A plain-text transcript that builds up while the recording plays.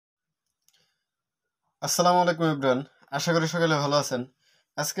আসসালামু আলাইকুম এভরিওয়ান। আশা করি সকলে ভালো আছেন।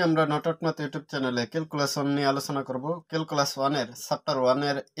 আজকে আমরা নট ইউটিউব চ্যানেলে ক্যালকুলাস 1 নিয়ে আলোচনা করব। ক্যালকুলাস 1 এর চ্যাপ্টার 1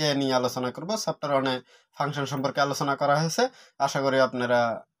 এর এ নিয়ে আলোচনা করব। চ্যাপ্টার 1 এ ফাংশন সম্পর্কে আলোচনা করা হয়েছে। আশা করি আপনারা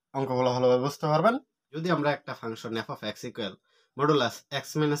অঙ্কগুলো ভালোভাবে বুঝতে পারবেন। যদি আমরা একটা function f of x equal modulus x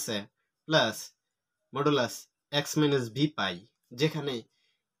minus a plus modulus x minus b পাই, যেখানে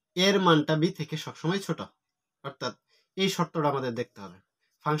এর মানটা b থেকে সবসময় ছোট, অর্থাৎ এই শর্তটা আমাদের দেখতে হবে।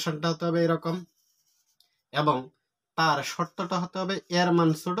 ফাংশনটা হতে হবে এরকম এবং তার শর্তটা হতে হবে এর মান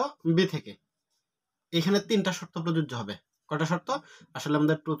ছোট বি থেকে। এখানে তিনটা শর্ত প্রযোজ্য হবে। কয়টা শর্ত? আসলে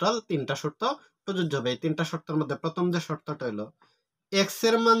আমাদের টোটাল তিনটা শর্ত প্রযোজ্য হবে। এই তিনটা শর্তের মধ্যে প্রথম যে শর্তটা হলো এক্স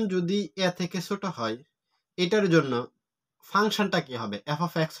এর মান যদি এ থেকে ছোট হয়, এটার জন্য ফাংশনটা কি হবে? এফ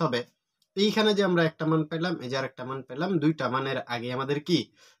অফ এক্স হবে। এইখানে যে আমরা একটা মান পেলাম, এই যে আরেকটা মান পেলাম, দুইটা মানের আগে আমাদের কি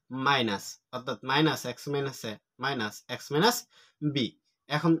মাইনাস, অর্থাৎ মাইনাস এক্স মাইনাস এ মাইনাস এক্স মাইনাস বি।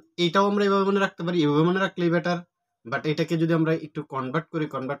 এখন এইটাও আমরা এভাবে মনে রাখতে পারি, এভাবে মনে রাখলেই বেটার। বাট এটাকে যদি আমরা একটু কনভার্ট করি,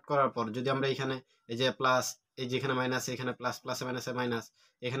 কনভার্ট করার পর যদি আমরা এখানে এই যে প্লাস, এই যে এখানে মাইনাস, এখানে প্লাস, প্লাসে মাইনাসে মাইনাস,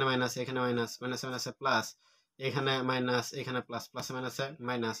 এখানে মাইনাস, এখানে মাইনাস, মাইনাসে মাইনাসে প্লাস, এখানে মাইনাস, এখানে প্লাস, প্লাসে মাইনাসে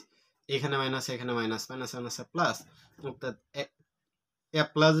মাইনাস, এখানে মাইনাস, এখানে মাইনাস, মাইনাসে মাইনাসে প্লাস, অর্থাৎ এ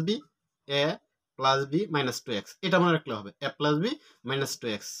প্লাস বি, এ প্লাস বি মাইনাস 2x, এটা মনে রাখলে হবে এ প্লাস বি মাইনাস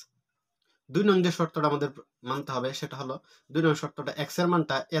 2x। দুই নং যে শর্তটা আমাদের মানতে হবে সেটা হলো, দুই নং শর্তটা এক্স এর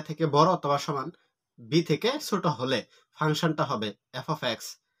মানটা এ থেকে বড় অথবা সমান বি থেকে ছোট হলে ফাংশনটা হবে এফ অফ এক্স।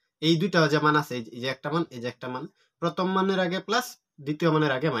 এই দুইটা যে মান আছে, এই যে একটা মান, এই যে একটা মান, প্রথম মানের আগে প্লাস, দ্বিতীয়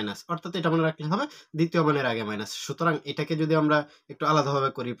মানের আগে মাইনাস, অর্থাৎ এটা মনে রাখলে হবে দ্বিতীয় মানের আগে মাইনাস। সুতরাং এটাকে যদি আমরা একটু আলাদাভাবে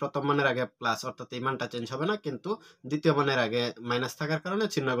করি, প্রথম মানের আগে প্লাস, অর্থাৎ এই মানটা চেঞ্জ হবে না, কিন্তু দ্বিতীয় মানের আগে মাইনাস থাকার কারণে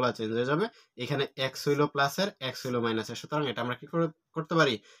চিহ্নগুলো চেঞ্জ হয়ে যাবে। এখানে এক্স হইলো প্লাসের, এক্স হইলো মাইনাসের, সুতরাং এটা আমরা কি করতে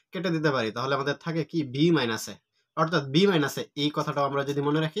পারি? কেটে দিতে পারি। তাহলে আমাদের থাকে কি বি মাইনাসে, অর্থাৎ বি মাইনাসে। এই কথাটাও আমরা যদি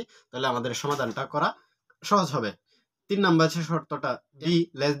মনে রাখি তাহলে আমাদের সমাধানটা করা সহজ হবে। 3 নাম্বার যে শর্তটা be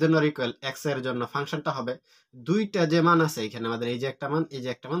less than or equal x এর জন্য ফাংশনটা হবে, দুইটা যে মান আছে এখানে আমাদের, এই যে একটা মান, এই যে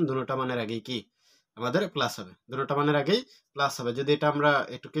একটা মান, দুটোটা মানের আগেই কি আমাদের প্লাস হবে, দুটোটা মানের আগেই প্লাস হবে। যদি এটা আমরা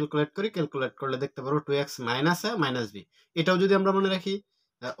একটু ক্যালকুলেট করি, ক্যালকুলেট করলে দেখতে পারবো 2x মাইনাস এ মাইনাস বি। এটাও যদি আমরা মনে রাখি,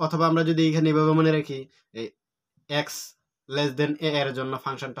 অথবা আমরা যদি এখানে এভাবে মনে রাখি, এক্স লেস দেন এ এর জন্য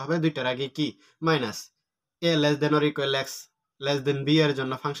ফাংশনটা হবে দুইটার আগে কি minus, A less than or equal x less than B এর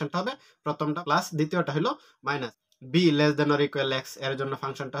জন্য ফাংশনটা হবে প্রথমটা প্লাস, দ্বিতীয়টা হলো minus. Be less than or equal x এর জন্য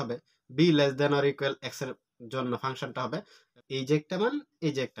ফাংশনটা হবে, be less than or equal x এর জন্য ফাংশনটা হবে এই যে একটা মান,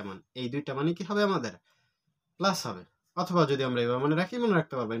 এই যে একটা মান, এই দুইটা মানই কি হবে আমাদের প্লাস হবে। অথবা যদি আমরা এভাবে মনে রাখি, মনে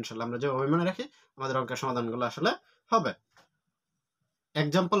রাখতে পারবো ইনশাল্লাহ। আমরা যেভাবে মনে রাখি আমাদের অঙ্কের সমাধানগুলো আসলে হবে।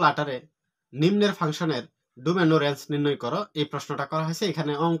 এক্সাম্পল 18 নিম্নের ফাংশনের ডোমেন ও রেঞ্জ নির্ণয় করো, এই প্রশ্নটা করা হয়েছে।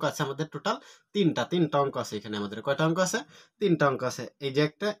 এখানে অঙ্ক আছে আমাদের টোটাল তিনটা অঙ্ক আছে। এখানে আমাদের কয়টা অঙ্ক আছে? তিনটা অঙ্ক আছে। এই যে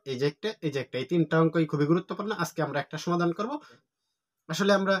একটা, এই যে একটা, এই যে একটা, এই তিনটা অঙ্কই খুবই গুরুত্বপূর্ণ। আজকে আমরা একটা সমাধান করব।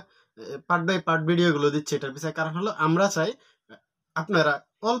 আসলে আমরা পার্ট বাই পার্ট ভিডিওগুলো দিচ্ছি, এটার পিছনে কারণ হলো আমরা চাই আপনারা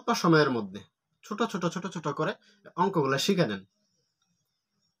অল্প সময়ের মধ্যে ছোট ছোট ছোট ছোট করে অঙ্কগুলো শিখে নেন।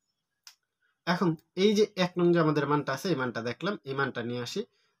 এখন এই যে 1 নং যে আমাদের মানটা আছে, এই মানটা দেখলাম, এই মানটা নিয়ে আসি।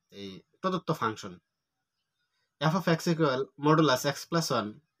 এই প্রদত্ত function f of x equal modulus x plus 1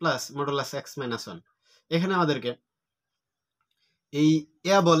 plus modulus x minus 1, এখানে আমাদেরকে এই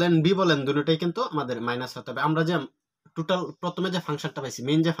a বলেন b বলেন দুটোটাই কিন্তু আমাদের মাইনাস হতে হবে। আমরা যে টোটাল প্রথমে যে ফাংশনটা পাইছি,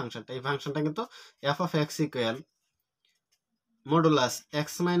 মেইন যে ফাংশনটা, এই ফাংশনটা কিন্তু f of x equal modulus x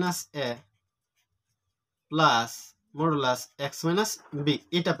minus a plus modulus x minus b,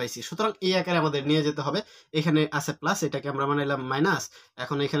 এটা পাইছি। সুতরাং এই আকারে আমাদের নিয়ে যেতে হবে। এখানে আছে প্লাস, এটাকে আমরা বানাইলাম মাইনাস।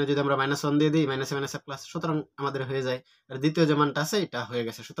 এখন এখানে যদি আমরা মাইনাস 1 দিয়ে দিই, মাইনাসে মাইনাসে প্লাস, সুতরাং আমাদের হয়ে যায়। আর দ্বিতীয় যে মানটা আছে এটা হয়ে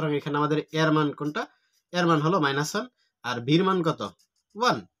গেছে। সুতরাং এখানে আমাদের এর মান কোনটা? এর মান হলো -1 আর বির মান কত?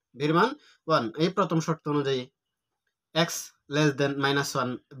 1। বির মান 1। এই প্রথম শর্ত অনুযায়ী x লেস দেন -1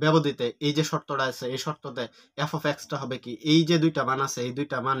 ব্যবধিতে এই যে শর্তটা আছে, এই শর্ততে f of x টা হবে কি, এই যে দুইটা মান আছে, এই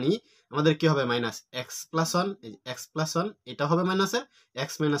দুইটা মানই আমাদের কি হবে মাইনাস x plus 1, এই x plus 1 এটা হবে মাইনাসের, x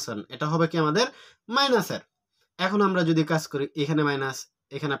minus 1 এটা হবে কি আমাদের মাইনাসের। এখন আমরা যদি কাজ করি, এখানে মাইনাস,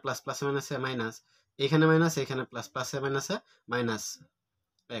 এখানে প্লাস, প্লাসে মাইনাসে মাইনাস, এখানে মাইনাস, এখানে প্লাস, প্লাসে মাইনাসে মাইনাস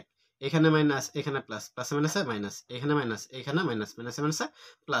 1, এখানে মাইনাস, এখানে প্লাস, প্লাসে মাইনাসে মাইনাস, এখানে মাইনাস, এখানে মাইনাস, মাইনাসে মাইনাসে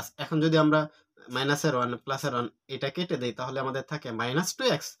প্লাস। এখন যদি আমরা মাইনাসের 1 প্লাসের 1 এটা কেটে দেই, তাহলে আমাদের থাকে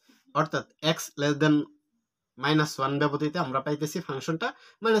 -2x, অর্থাৎ x লেস দেন -1 ব্যবধিতে আমরা পাইতেছি ফাংশনটা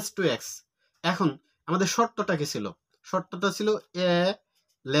 -2x। এখন আমাদের শর্তটা কি ছিল? শর্তটা ছিল a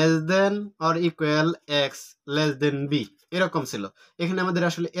less than or equal x less than b, এরকম ছিল। এখানে আমাদের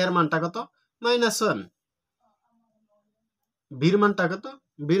আসলে এর মানটা কত? -1। বির মানটা কত?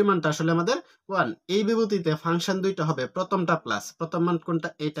 বির মানটা আসলে আমাদের 1। এই বিভূতিতে ফাংশন দুইটা হবে, প্রথমটা প্লাস, প্রথম মান কোনটা?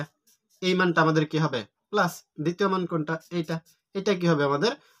 এইটা, এই মানটা আমাদের কি হবে প্লাস, দ্বিতীয় মান কোনটা এইটা, এটা কি হবে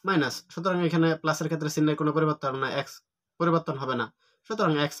আমাদের মাইনাস। সুতরাং এখানে প্লাসের ক্ষেত্রে চিহ্নের কোনো পরিবর্তন হবে না, এক্স পরিবর্তন হবে না,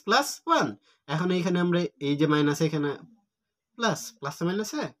 সুতরাং এক্স প্লাস 1। এখন এইখানে আমরা এই যে মাইনাস, এখানে প্লাস, প্লাসে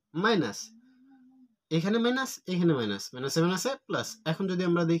মাইনাসে মাইনাস, এখানে মাইনাস, এখানে মাইনাস, মাইনাসে মাইনাসে প্লাস। এখন যদি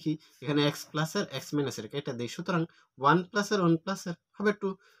আমরা দেখি এখানে এক্স প্লাসের এক্স মাইনাসের এটা দিই, সুতরাং 1 প্লাসের 1 প্লাসের হবে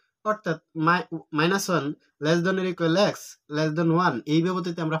 2, অর্থাৎ -1 less than or equal x less than 1, এই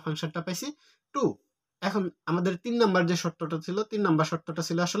ব্যবধিতে আমরা ফাংশনটা পাইছি 2। এখন আমাদের 3 নাম্বার যে শর্তটা ছিল, 3 নাম্বার শর্তটা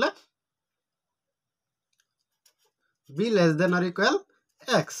ছিল আসলে be less than or equal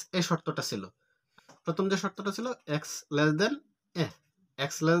x, এই শর্তটা ছিল। প্রথম যে শর্তটা ছিল এক্স লেস দেন এ,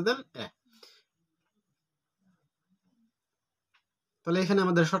 এক্স লেস দেন এ। তাহলে এখানে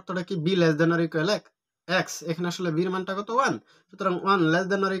আমাদের শর্তটা কি be less than or equal x, এখানে আসলে বির মানটা কত 1, সুতরাং 1 less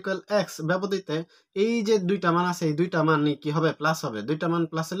than or equal x ব্যবধিতে এই যে দুইটা মান আছে, এই দুইটা মান কি হবে প্লাস হবে, দুইটা মান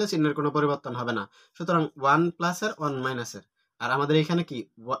প্লাস হলে চিহ্নের কোনো পরিবর্তন হবে না, সুতরাং 1 প্লাসের 1 মাইনাসের, আর আমাদের এখানে কি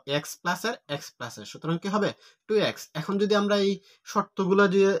এক্স প্লাসের এক্স প্লাসের, সুতরাং কি হবে 2x। এখন যদি আমরা এই শর্তগুলো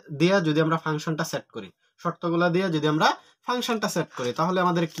দিয়ে যদি আমরা ফাংশনটা সেট করি, শর্তগুলো দিয়ে যদি আমরা ফাংশনটা সেট করি, তাহলে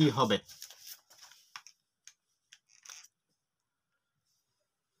আমাদের কি হবে,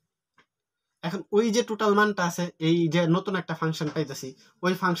 এখন ওই যে টোটাল মানটা আছে, এই যে নতুন একটা ফাংশন পাইতেছি,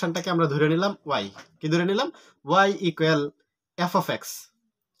 ওই ফাংশনটাকে আমরা ধরে নিলাম y, কি ধরে নিলাম y equal F of x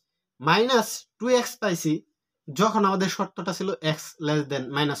minus 2x পাইছি যখন আমাদের শর্তটা ছিল x লেস দেন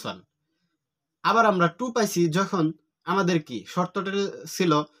 -1, আবার আমরা 2 পাইছি যখন আমাদের কি শর্তটা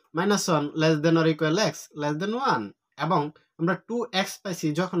ছিল -1 less than or equal x less than 1, এবং আমরা 2x পাইছি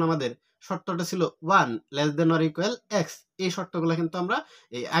যখন আমাদের শর্তটা ছিল 1 less than or equal x। এই শর্তগুলো কিন্তু আমরা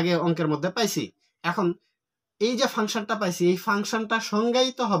এই আগে অঙ্কের মধ্যে পাইছি। এখন এই যে ফাংশনটা পাইছি, এই ফাংশনটা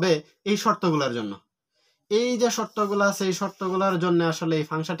সংজ্ঞায়িত হবে এই শর্তগুলোর জন্য, এই যে শর্তগুলো আছে এই শর্তগুলোর জন্য আসলে এই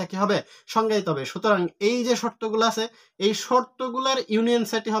ফাংশনটা কি হবে সংজ্ঞায়িত হবে। সুতরাং এই যে শর্তগুলো আছে এই শর্তগুলোর ইউনিয়ন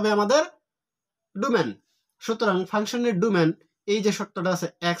সেটই হবে আমাদের ডোমেন। সুতরাং ফাংশনের ডোমেন এই যে শর্তটা আছে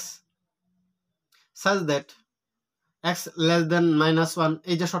x such that x less than -1,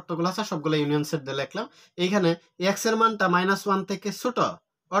 এই যে শর্তগুলো আছে সবগুলো ইউনিয়ন সেট দিয়ে লিখলাম। এইখানে x এর মানটা -1 থেকে ছোট,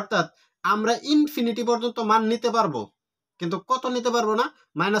 অর্থাৎ আমরা ইনফিনিটি পর্যন্ত মান নিতে পারবো, কিন্তু কত নিতে পারবো না,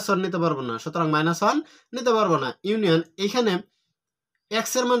 -1 নিতে পারবো না, সুতরাং -1 নিতে পারবো না। ইউনিয়ন এইখানে x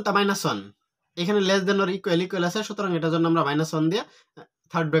এর মানটা -1, এখানে লেস দেন অর ইকুয়াল আছে, সুতরাং এটার জন্য আমরা -1 দিয়ে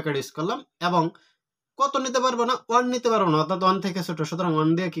থার্ড ব্র্যাকেট ইউজ করলাম, এবং কত নিতে পারবো না, 1 নিতে পারবো না, অর্থাৎ 1 থেকে ছোট, সুতরাং 1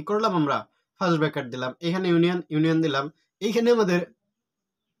 দিয়ে কি করলাম আমরা ফার্স্ট ব্র্যাকেট দিলাম, এখানে ইউনিয়ন দিলাম। এইখানে আমাদের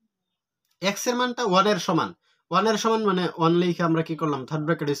x এর মানটা 1 এর সমান, 1 এর সমান মানে 1 লিখে আমরা কি করলাম থার্ড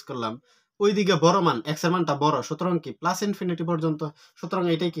ব্র্যাকেট ইউজ করলাম। ওইদিকে বড় মান, x এর মানটা বড়, সুতরাং কি প্লাস ইনফিনিটি পর্যন্ত, সুতরাং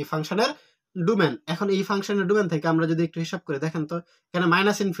এটাই কি ফাংশনের ডোমেন। এখন এই ফাংশনের ডোমেন থেকে আমরা যদি একটু হিসাব করে দেখেন তো এখানে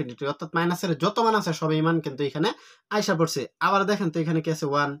মাইনাস ইনফিনিটি, অর্থাৎ মাইনাসের যত মান আছে সব এই মান কিন্তু এখানে আইসা পড়ছে। আবার দেখেন তো এখানে কি আছে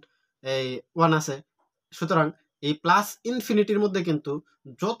 1, এই 1 আছে, সুতরাং এই প্লাস ইনফিনিটির মধ্যে কিন্তু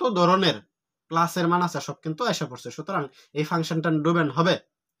যত ধরনের প্লাসের মান আছে সব কিন্তু আইসা পড়ছে। সুতরাং এই ফাংশনটার ডোমেন হবে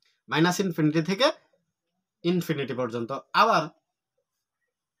মাইনাস ইনফিনিটি থেকে ইনফিনিটি পর্যন্ত। আবার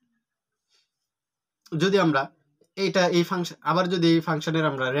যদি আমরা এইটা এই ফাংশন, আবার যদি এই ফাংশনের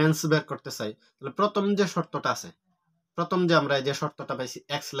আমরা রেঞ্জ বের করতে চাই, তাহলে প্রথম যে শর্তটা আছে, প্রথম যে আমরা এই যে শর্তটা পাইছি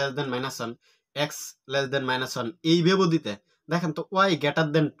x less than -1, x less than -1, এই ব্যবধিতে দেখেন তো y greater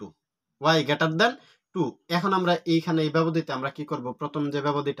than 2, y greater than 2। এখন আমরা এইখানে এই ব্যবধিতে আমরা কি করব, প্রথম যে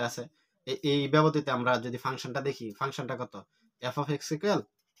ব্যবধিটা আছে এই ব্যবধিতে আমরা যদি ফাংশনটা দেখি, ফাংশনটা কত f of x equal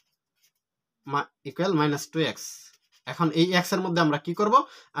 -2x। এখন এই x এর মধ্যে আমরা কি করব,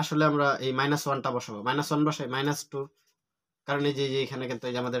 আসলে আমরা এই -1টা বসাবো, -1 বসাই -2, কারণ এই যে এখানে কিন্তু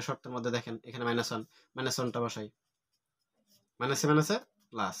এই যে আমাদের শর্তের মধ্যে দেখেন এখানে -1টা বসাই, মাইনাসে মাইনাসে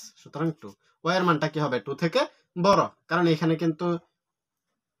প্লাস, সুতরাং 2। y এর মানটা কি হবে 2 থেকে বড়, কারণ এখানে কিন্তু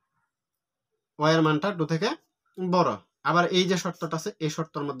y এর মানটা 2 থেকে বড়। আবার এই যে শর্তটা আছে এই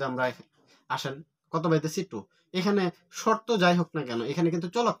শর্তের মধ্যে আমরা আসেন কত পাইতেছি 2। এখানে শর্ত যাই হোক না কেন এখানে কিন্তু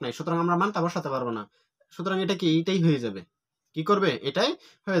চলক নাই, সুতরাং আমরা মানটা বসাতে পারবো না, সুতরাং এটা কি এইটাই হয়ে যাবে, কি করবে এটাই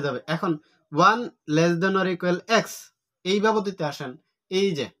হয়ে যাবে। এখন 1 less than or equal x, এই ব্যবধিতে আসেন, এই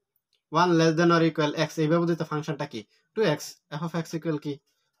যে 1 less than or equal x, এই ব্যবধিতে ফাংশনটা কি 2x, f of x equal কি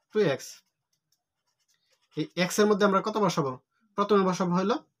 2x। এই x এর মধ্যে আমরা কত বসাবো, প্রথমে বসাবো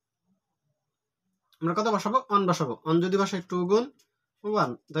হলো আমরা কত বসাবো 1 বসাবো, 1 যদি বসাই 2 গুণ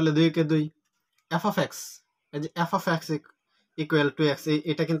 1 তাহলে 2 কে 2, f of x, এই যে f of x equal 2x,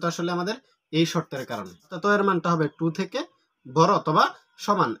 এটা কিন্তু আসলে আমাদের এই শর্তের কারণে, তো এর মানটা হবে 2 থেকে বড় অথবা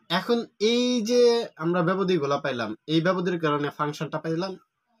সমান। এখন এই যে আমরা ব্যবধিগুলো পাইলাম, এই ব্যবধির কারণে ফাংশনটা পাইলাম,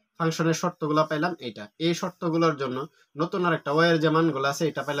 ফাংশনের শর্তগুলা পাইলাম এইটা। এই শর্তগুলোর জন্য নতুন আরেকটা ওয়াই এর যে মানগুলো আছে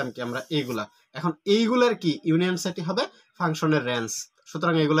এটা পাইলাম কি আমরা এইগুলা। এখন এইগুলার কি ইউনিয়ন সেটই হবে ফাংশনের রেঞ্জ।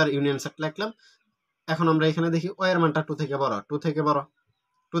 সুতরাং এগুলার ইউনিয়ন সেট লিখলাম। এখন আমরা এখানে দেখি ওয়াই এর মানটা 2 থেকে বড়, 2 থেকে বড়,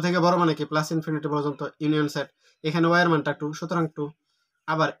 2 থেকে বড় মানে কি প্লাস ইনফিনিটি পর্যন্ত ইউনিয়ন সেট। এখানে ওয়াই এর মানটা 2, সুতরাং 2।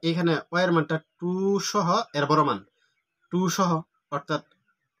 আবার এখানে ওয়াই এর মানটা 2 সহ এর বড় মান 2 সহ, অর্থাৎ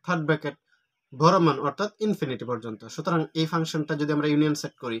থার্ড ব্র্যাকেট বড় মান অর্থাৎ ইনফিনিটি পর্যন্ত। সুতরাং এই ফাংশনটা যদি আমরা ইউনিয়ন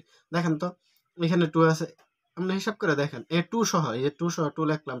সেট করি, দেখেন তো এখানে 2 আছে, আমরা হিসাব করে দেখেন এই 2 সহ, এই যে 2 সহ 2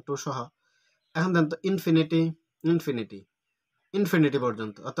 লিখলাম 2 সহ। এখন দেন তো ইনফিনিটি ইনফিনিটি ইনফিনিটি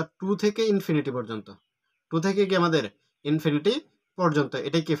পর্যন্ত, অর্থাৎ 2 থেকে ইনফিনিটি পর্যন্ত, 2 থেকে কি আমাদের ইনফিনিটি পর্যন্ত,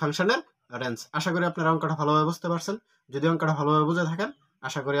 এটাই কি ফাংশনের রেঞ্জ। আশা করি আপনারা অঙ্কটা ভালোভাবে বুঝতে পারছেন। যদি অঙ্কটা ভালোভাবে বুঝে থাকেন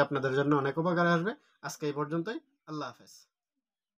আশা করি আপনাদের জন্য অনেক উপকারে আসবে। আজকে এই পর্যন্তই। আল্লাহ হাফেজ।